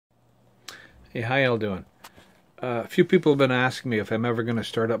Hey, how y'all doing? A few people have been asking me if I'm ever going to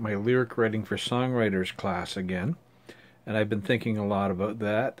start up my lyric writing for songwriters class again, and I've been thinking a lot about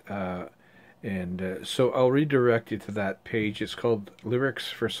that. So I'll redirect you to that page. It's called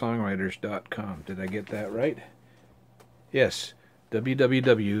lyricsforsongwriters.com. Did I get that right? Yes,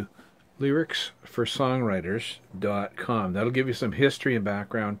 www.lyricsforsongwriters.com. That'll give you some history and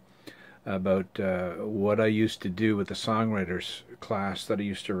background about what I used to do with the songwriters class that I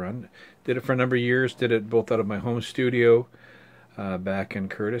used to run. Did it for a number of years. Did it both out of my home studio back in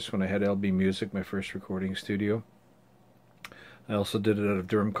Curtis when I had LB Music, my first recording studio. I also did it out of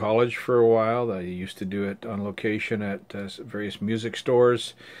Durham College for a while. I used to do it on location at various music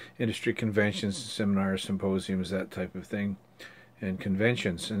stores, industry conventions, seminars, symposiums, that type of thing, and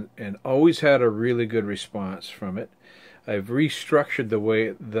conventions, and always had a really good response from it. I've restructured the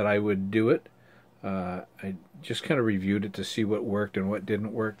way that I would do it. I just kind of reviewed it to see what worked and what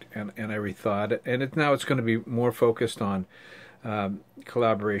didn't work, and I rethought it. And now it's going to be more focused on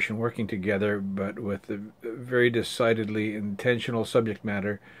collaboration, working together, but with a very decidedly intentional subject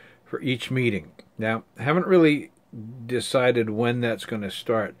matter for each meeting. Now, I haven't really decided when that's going to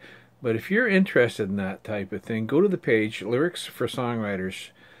start, but if you're interested in that type of thing, go to the page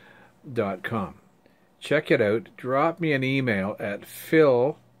lyricsforsongwriters.com. Check it out. Drop me an email at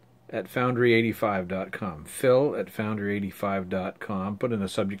phil@foundry85.com. phil@foundry85.com. Put in the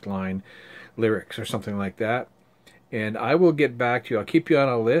subject line lyrics or something like that. And I will get back to you. I'll keep you on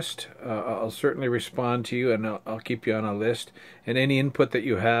a list. I'll certainly respond to you, and I'll keep you on a list. And any input that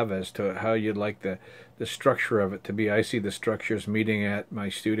you have as to how you'd like the structure of it to be. I see the structures meeting at my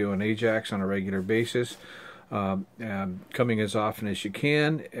studio in Ajax on a regular basis. Coming as often as you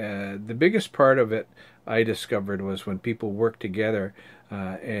can. The biggest part of it I discovered was when people work together,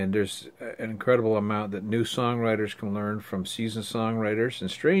 and there's an incredible amount that new songwriters can learn from seasoned songwriters,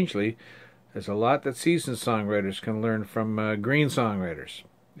 and strangely, there's a lot that seasoned songwriters can learn from green songwriters.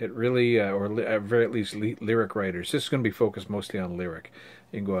 It really, or very at least lyric writers. This is going to be focused mostly on lyric.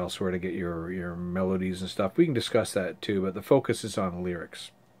 You can go elsewhere to get your melodies and stuff. We can discuss that too, but the focus is on lyrics.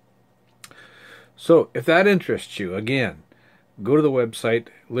 So, if that interests you, again, go to the website,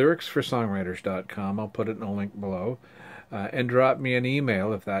 lyricsforsongwriters.com. I'll put it in a link below. And drop me an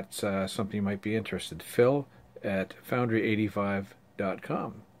email if that's something you might be interested.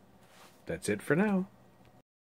 phil@foundry85.com. That's it for now.